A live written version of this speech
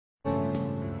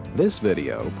This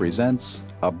video presents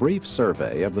a brief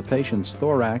survey of the patient's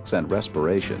thorax and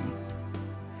respiration,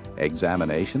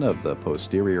 examination of the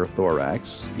posterior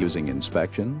thorax using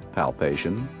inspection,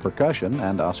 palpation, percussion,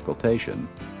 and auscultation,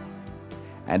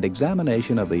 and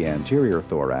examination of the anterior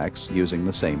thorax using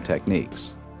the same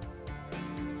techniques.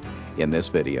 In this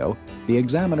video, the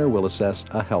examiner will assess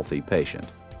a healthy patient.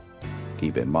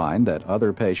 Keep in mind that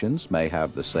other patients may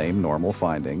have the same normal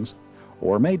findings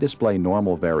or may display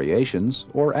normal variations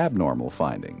or abnormal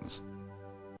findings.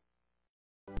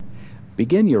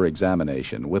 Begin your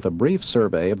examination with a brief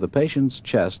survey of the patient's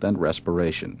chest and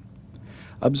respiration.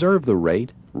 Observe the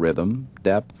rate, rhythm,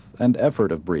 depth, and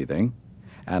effort of breathing,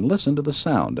 and listen to the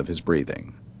sound of his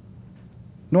breathing.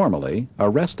 Normally, a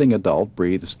resting adult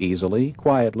breathes easily,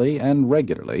 quietly, and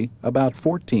regularly about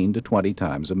 14 to 20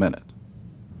 times a minute.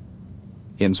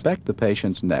 Inspect the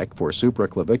patient's neck for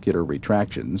supraclavicular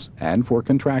retractions and for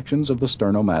contractions of the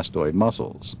sternomastoid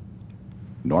muscles.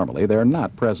 Normally, they're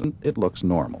not present. It looks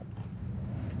normal.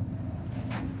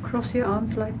 Cross your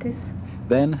arms like this.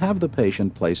 Then have the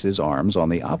patient place his arms on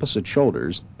the opposite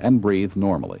shoulders and breathe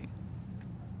normally.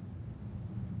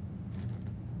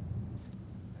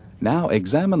 Now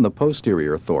examine the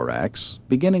posterior thorax,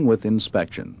 beginning with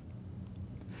inspection.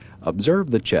 Observe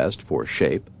the chest for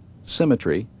shape,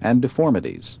 symmetry, and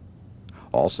deformities.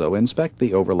 Also inspect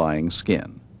the overlying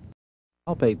skin.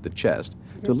 Palpate the chest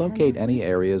to locate any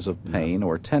areas of pain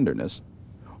or tenderness,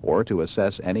 or to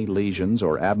assess any lesions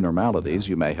or abnormalities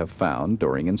you may have found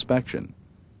during inspection.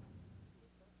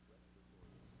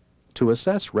 To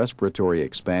assess respiratory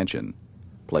expansion,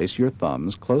 place your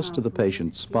thumbs close to the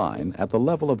patient's spine at the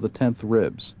level of the 10th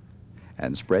ribs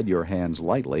and spread your hands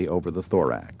lightly over the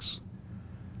thorax.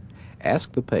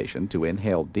 Ask the patient to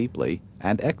inhale deeply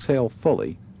and exhale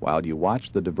fully while you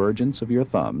watch the divergence of your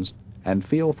thumbs and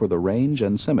feel for the range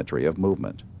and symmetry of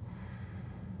movement.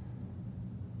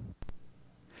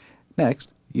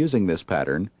 Next, using this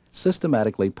pattern,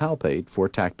 systematically palpate for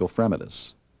tactile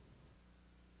fremitus.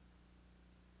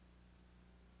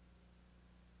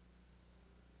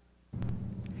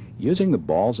 Using the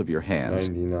balls of your hands,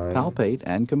 99, palpate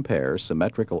and compare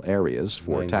symmetrical areas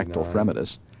for 99, tactile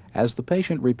fremitus as the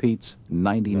patient repeats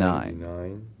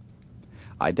 99.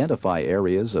 Identify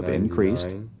areas of 99,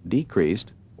 increased,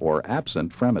 decreased, or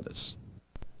absent fremitus.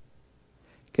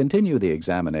 Continue the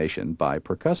examination by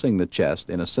percussing the chest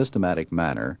in a systematic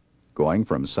manner, going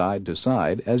from side to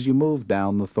side as you move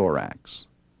down the thorax.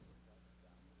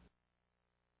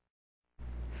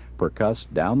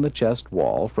 Percuss down the chest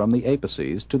wall from the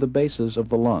apices to the bases of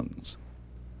the lungs.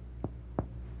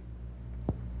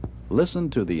 Listen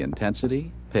to the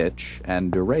intensity, pitch,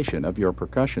 and duration of your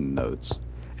percussion notes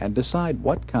and decide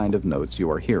what kind of notes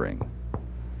you are hearing.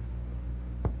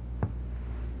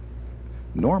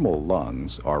 Normal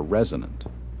lungs are resonant.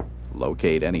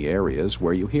 Locate any areas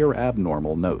where you hear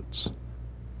abnormal notes.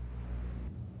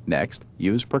 Next,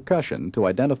 use percussion to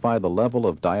identify the level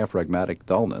of diaphragmatic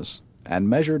dullness and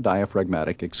measure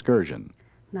diaphragmatic excursion.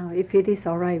 Now, if it is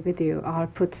all right with you, I'll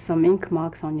put some ink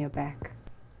marks on your back.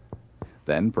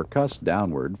 Then percuss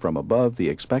downward from above the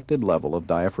expected level of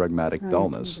diaphragmatic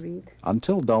dullness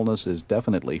until dullness is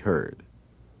definitely heard.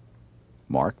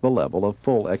 Mark the level of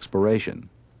full expiration.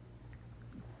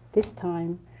 This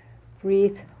time,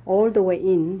 breathe all the way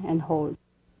in and hold.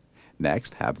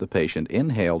 Next, have the patient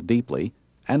inhale deeply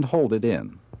and hold it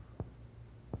in.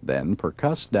 Then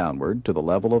percuss downward to the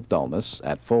level of dullness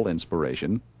at full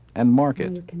inspiration and mark Now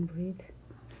it. you can breathe.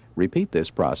 Repeat this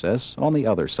process on the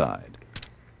other side.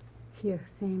 Here,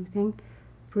 same thing.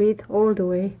 Breathe all the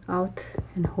way out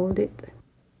and hold it.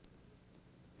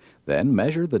 Then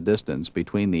measure the distance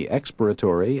between the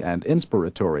expiratory and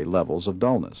inspiratory levels of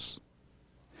dullness.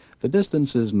 The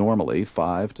distance is normally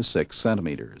 5 to 6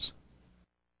 centimeters.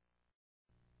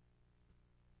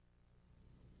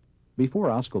 Before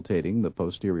auscultating the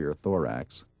posterior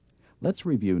thorax, let's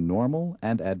review normal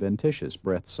and adventitious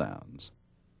breath sounds.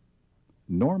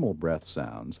 Normal breath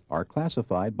sounds are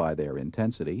classified by their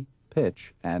intensity,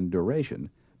 pitch, and duration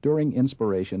during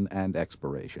inspiration and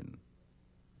expiration.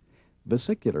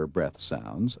 Vesicular breath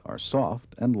sounds are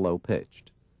soft and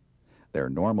low-pitched. They're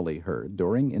normally heard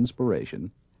during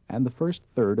inspiration and the first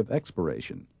third of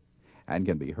expiration, and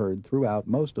can be heard throughout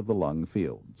most of the lung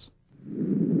fields.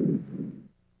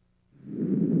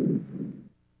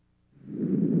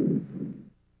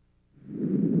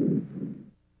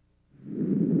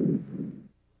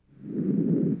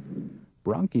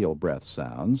 Bronchial breath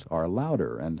sounds are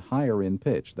louder and higher in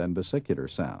pitch than vesicular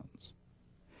sounds.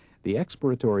 The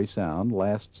expiratory sound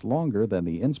lasts longer than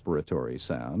the inspiratory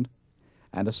sound,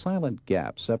 and a silent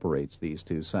gap separates these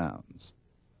two sounds.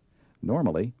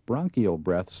 Normally, bronchial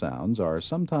breath sounds are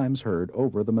sometimes heard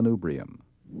over the manubrium.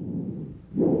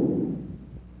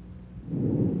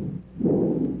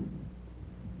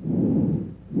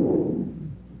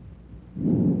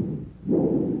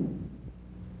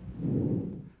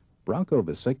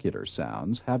 Bronchovesicular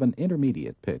sounds have an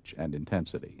intermediate pitch and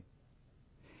intensity.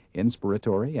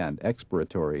 Inspiratory and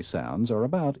expiratory sounds are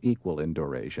about equal in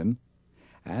duration,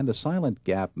 and a silent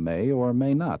gap may or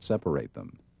may not separate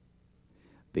them.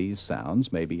 These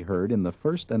sounds may be heard in the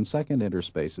first and second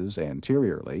interspaces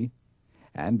anteriorly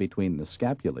and between the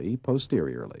scapulae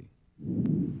posteriorly.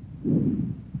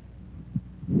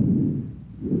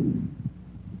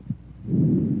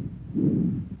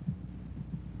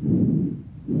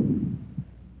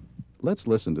 Let's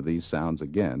listen to these sounds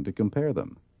again to compare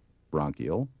them: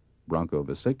 bronchial,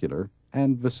 bronchovesicular,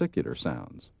 and vesicular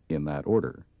sounds, in that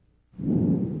order.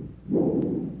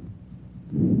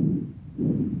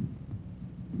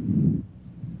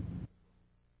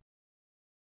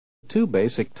 Two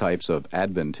basic types of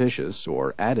adventitious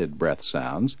or added breath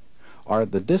sounds are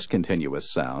the discontinuous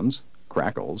sounds,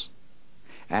 crackles,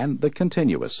 and the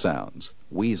continuous sounds,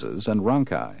 wheezes and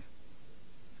rhonchi.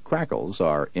 Crackles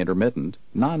are intermittent,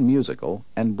 non-musical,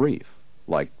 and brief,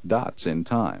 like dots in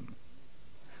time.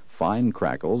 Fine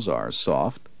crackles are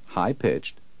soft,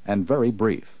 high-pitched, and very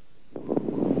brief.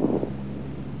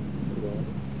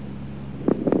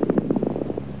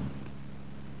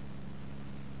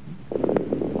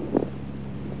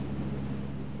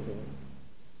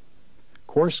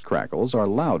 Coarse crackles are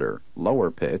louder,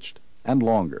 lower-pitched, and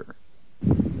longer.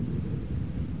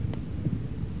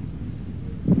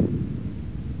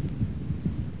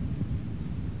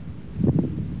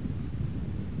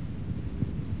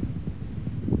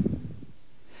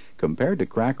 Compared to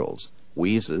crackles,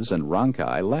 wheezes and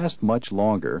rhonchi last much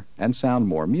longer and sound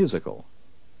more musical.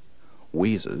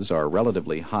 Wheezes are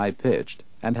relatively high-pitched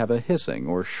and have a hissing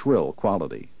or shrill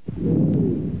quality.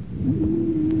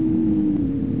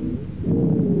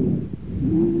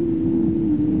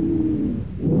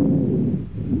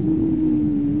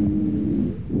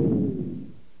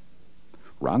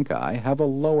 Rhonchi have a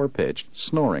lower-pitched,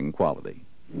 snoring quality.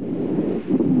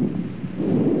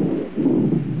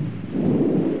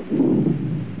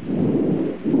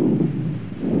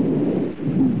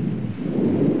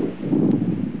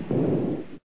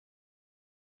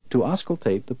 To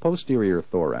auscultate the posterior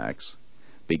thorax,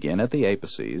 begin at the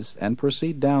apices and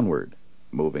proceed downward,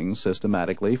 moving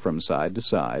systematically from side to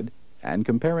side and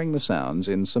comparing the sounds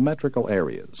in symmetrical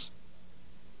areas.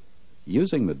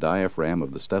 Using the diaphragm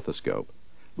of the stethoscope,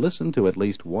 listen to at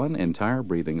least one entire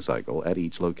breathing cycle at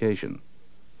each location.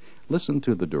 Listen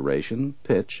to the duration,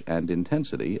 pitch, and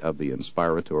intensity of the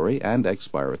inspiratory and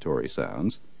expiratory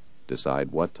sounds,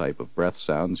 decide what type of breath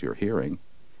sounds you're hearing,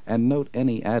 and note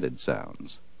any added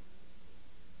sounds.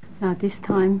 Now this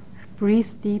time,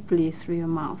 breathe deeply through your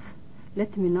mouth.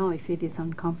 Let me know if it is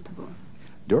uncomfortable.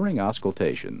 During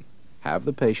auscultation, have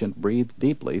the patient breathe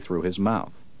deeply through his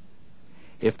mouth.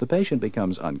 If the patient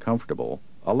becomes uncomfortable,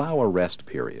 allow a rest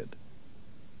period.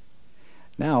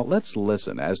 Now let's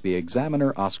listen as the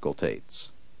examiner auscultates.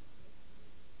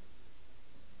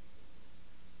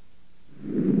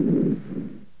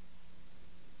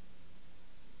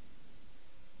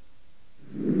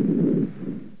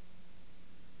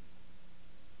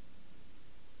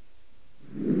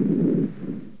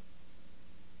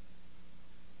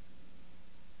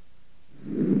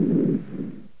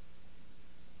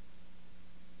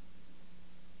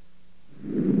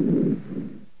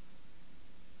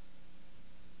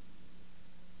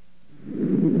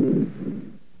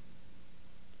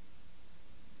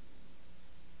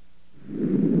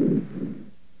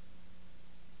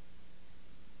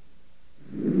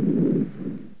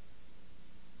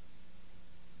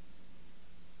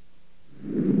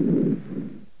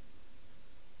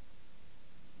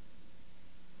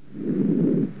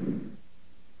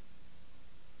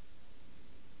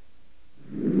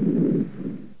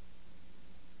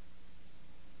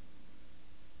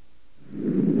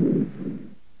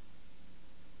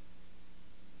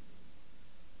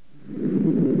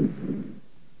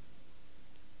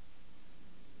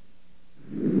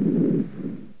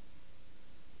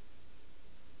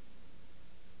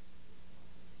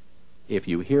 If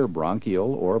you hear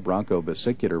bronchial or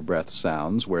bronchovesicular breath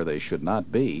sounds where they should not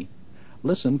be,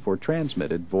 listen for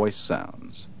transmitted voice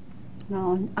sounds.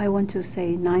 Now I want to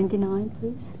say 99,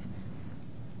 please.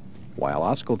 While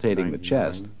auscultating the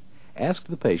chest, ask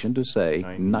the patient to say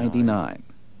 99.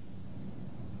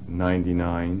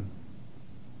 99.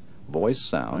 Voice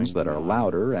sounds that are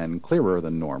louder and clearer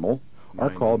than normal are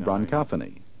called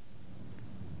bronchophony.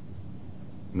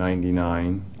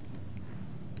 99.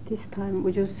 This time,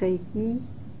 would you say E?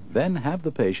 Then have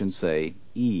the patient say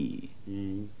E.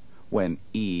 E. When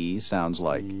E sounds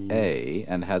like A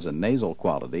and has a nasal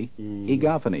quality,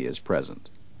 egophony is present.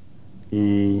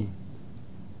 E.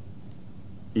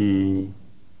 E.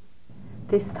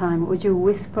 This time, would you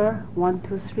whisper 1,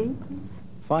 2, 3, please?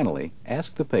 Finally,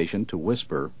 ask the patient to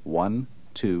whisper 1,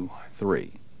 2,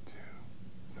 3. 2,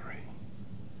 3.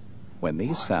 When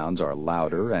these sounds are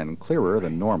louder and clearer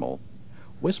than normal,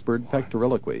 whispered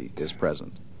pectoriloquy is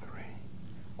present.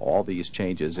 All these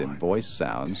changes in voice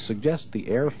sounds suggest the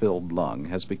air-filled lung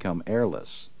has become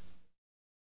airless.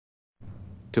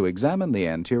 To examine the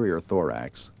anterior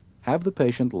thorax, have the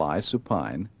patient lie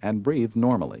supine and breathe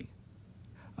normally.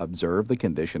 Observe the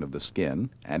condition of the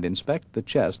skin and inspect the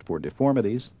chest for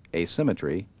deformities,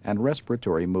 asymmetry, and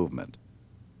respiratory movement.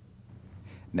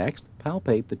 Next,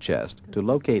 palpate the chest to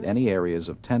locate any areas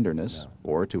of tenderness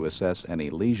or to assess any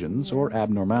lesions or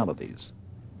abnormalities.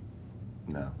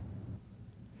 No.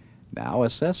 Now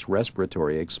assess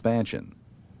respiratory expansion.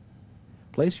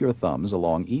 Place your thumbs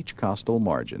along each costal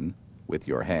margin with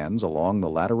your hands along the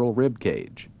lateral rib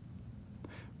cage.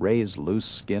 Raise loose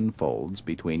skin folds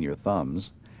between your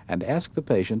thumbs and ask the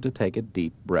patient to take a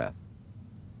deep breath.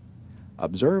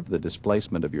 Observe the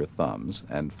displacement of your thumbs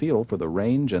and feel for the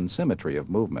range and symmetry of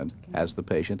movement as the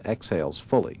patient exhales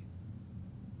fully.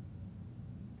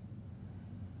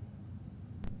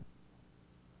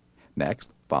 Next,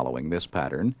 following this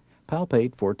pattern,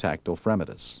 palpate for tactile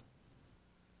fremitus.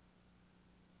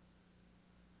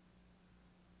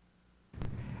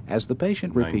 As the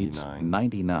patient repeats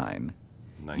 99,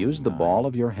 use the ball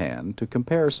of your hand to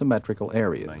compare symmetrical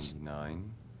areas.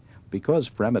 99. Because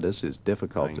fremitus is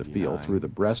difficult to feel through the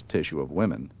breast tissue of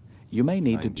women, you may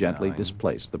need to gently 99.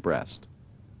 displace the breast.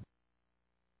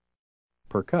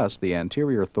 Percuss the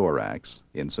anterior thorax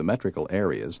in symmetrical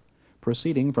areas,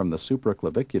 proceeding from the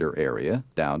supraclavicular area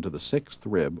down to the 6th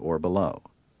rib or below.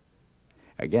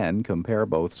 Again, compare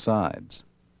both sides.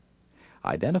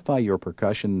 Identify your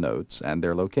percussion notes and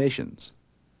their locations.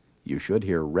 You should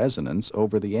hear resonance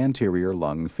over the anterior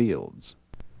lung fields.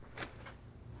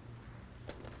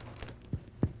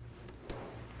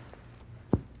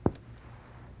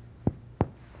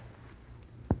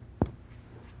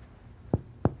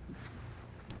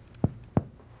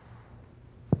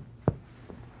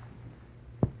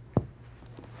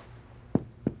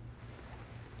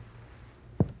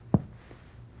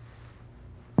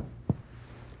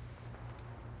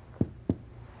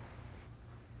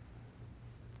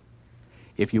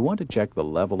 If you want to check the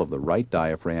level of the right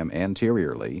diaphragm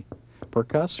anteriorly,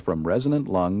 percuss from resonant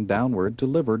lung downward to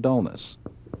liver dullness.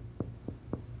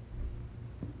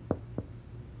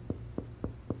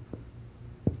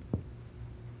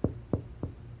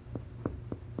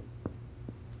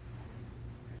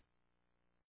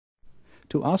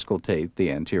 To auscultate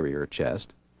the anterior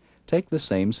chest, take the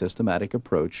same systematic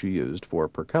approach you used for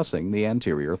percussing the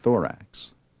anterior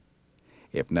thorax.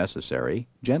 If necessary,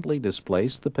 gently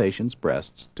displace the patient's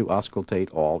breasts to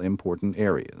auscultate all important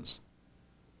areas.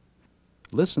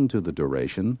 Listen to the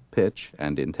duration, pitch,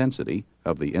 and intensity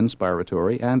of the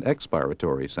inspiratory and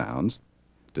expiratory sounds,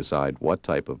 decide what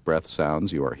type of breath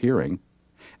sounds you are hearing,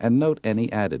 and note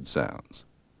any added sounds.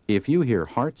 If you hear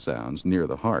heart sounds near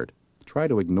the heart, try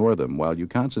to ignore them while you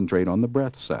concentrate on the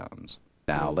breath sounds.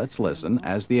 Now let's listen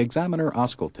as the examiner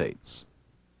auscultates.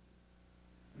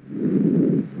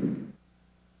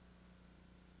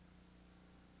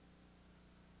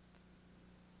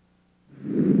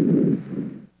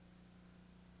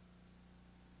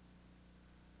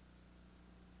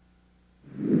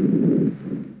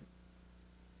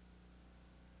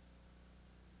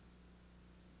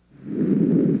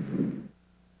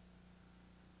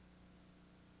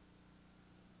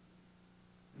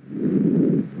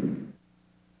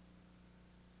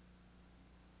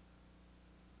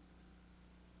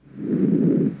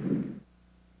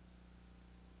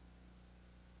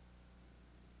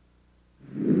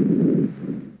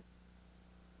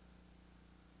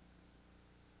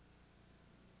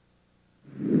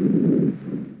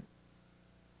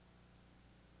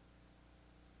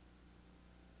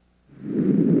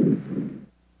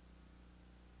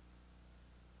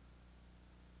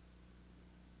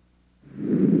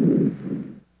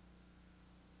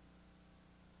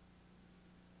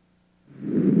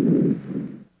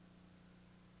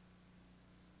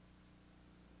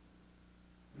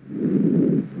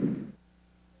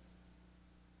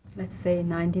 Let's say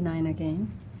 99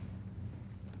 again.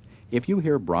 If you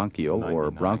hear bronchial or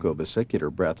 99.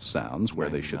 bronchovesicular breath sounds where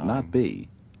they should not be,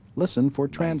 listen for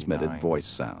transmitted 99. voice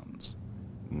sounds.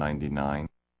 99.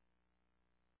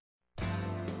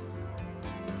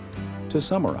 To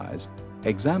summarize,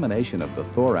 Examination of the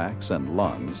thorax and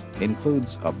lungs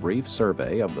includes a brief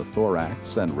survey of the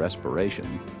thorax and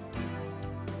respiration,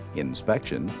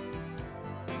 inspection,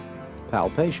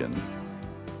 palpation,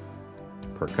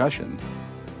 percussion,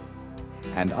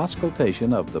 and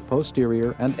auscultation of the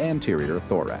posterior and anterior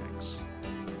thorax.